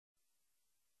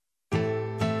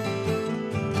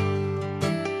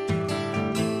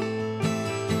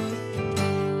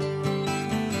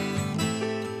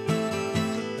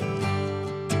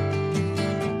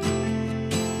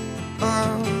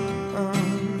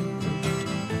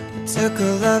Took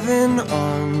her loving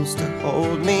arms to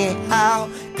hold me. How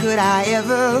could I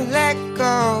ever let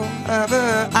go of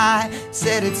her? I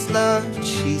said it's love,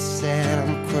 she said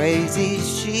I'm crazy.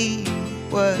 She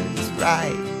was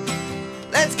right.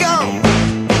 Let's go!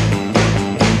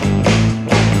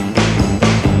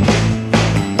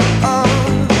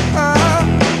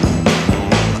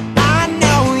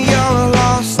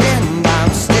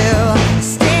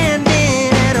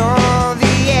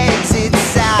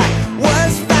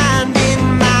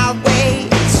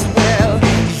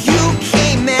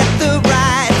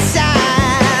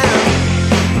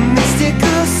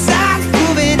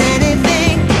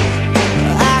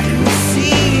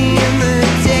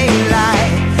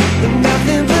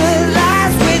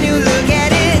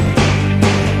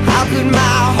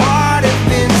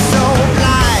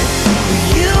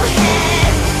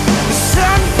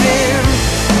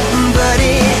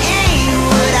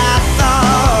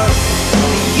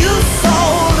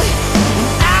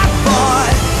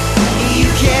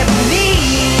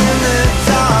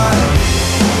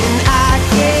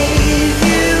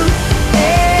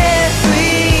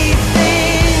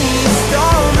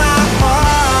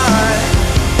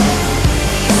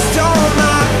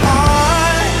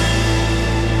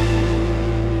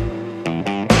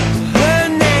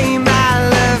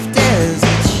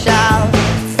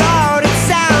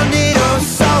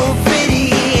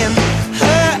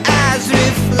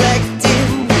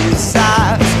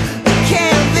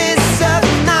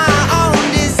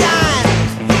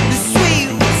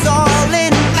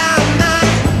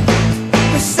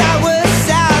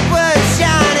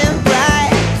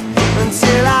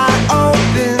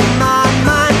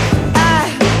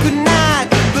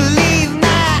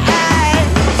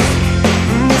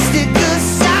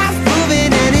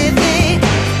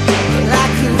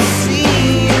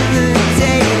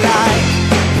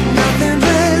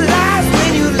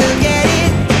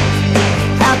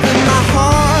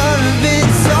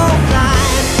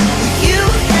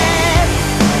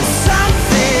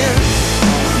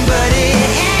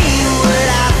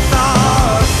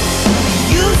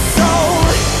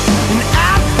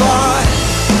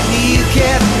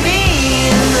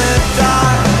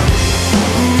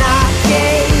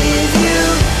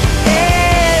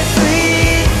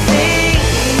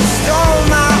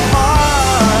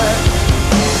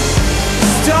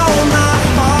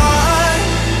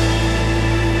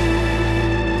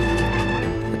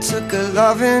 Took her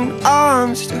loving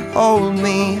arms to hold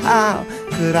me. How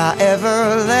could I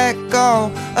ever let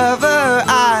go of her?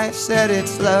 I said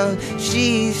it's love,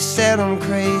 she said I'm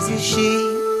crazy. She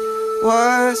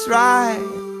was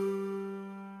right.